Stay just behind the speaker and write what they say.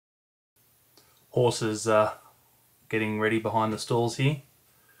Horses getting ready behind the stalls here.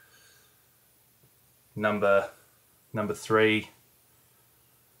 Number 3,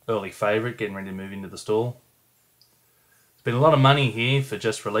 early favourite, getting ready to move into the stall. There's been a lot of money here for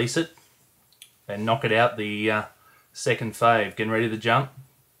Just Release It and Knock It Out, the second fave. Getting ready to jump.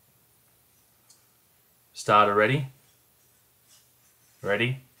 Starter ready.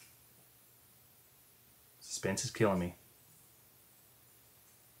 Ready. Suspense is killing me.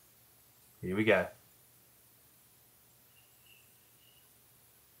 Here we go.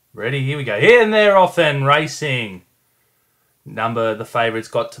 Ready, here we go. Here and they're off and racing. The favourite's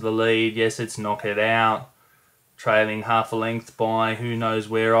got to the lead. Yes, it's Knock It Out. Trailing half a length by Who Knows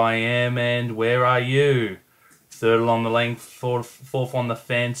Where I Am and Where Are You. Third along the length, fourth on the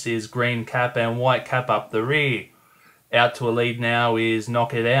fence is Green Cap and White Cap up the rear. Out to a lead now is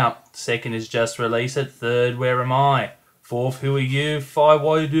Knock It Out. Second is Just Release It. Third, Where Am I? Fourth, Who Are You? 5,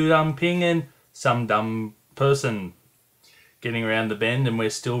 Why Do Dumb Ping and Some Dumb Person. Getting around the bend and we're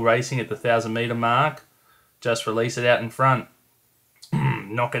still racing at the 1,000 metre mark. Just Release It out in front.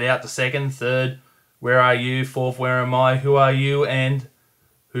 Knock It Out to second. Third, Where Are You? Fourth, Where Am I? Who Are You? And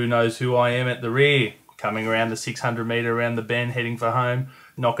Who Knows Who I Am at the rear. Coming around the 600 metre around the bend, heading for home.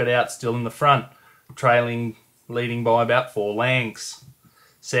 Knock It Out still in the front. Trailing, leading by about 4 lengths.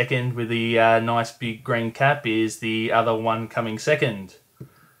 Second, with the nice big green cap, is the other one coming second.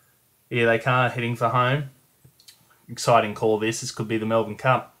 Here they come, heading for home. Exciting call this. This could be the Melbourne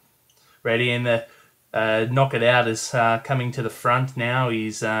Cup. Ready, and the Knock It Out is coming to the front now.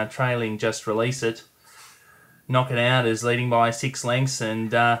 He's trailing Just Release It. Knock It Out is leading by 6 lengths,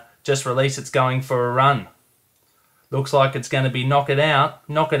 and Just Release It's going for a run. Looks like it's going to be Knock It Out.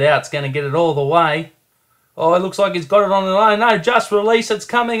 Knock It Out's going to get it all the way. Oh, it looks like he's got it on the line. No, Just Release It's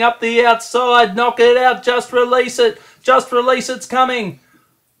coming up the outside. Knock It Out, Just Release It. Just Release It's coming.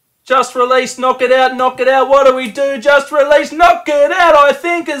 Just Release, Knock It Out, Knock It Out. What do we do? Just Release, Knock It Out, I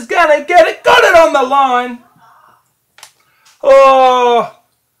think is going to get it. Got it on the line. Oh,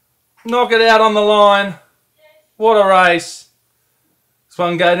 Knock It Out on the line. What a race. This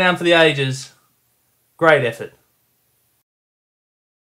one go down for the ages. Great effort.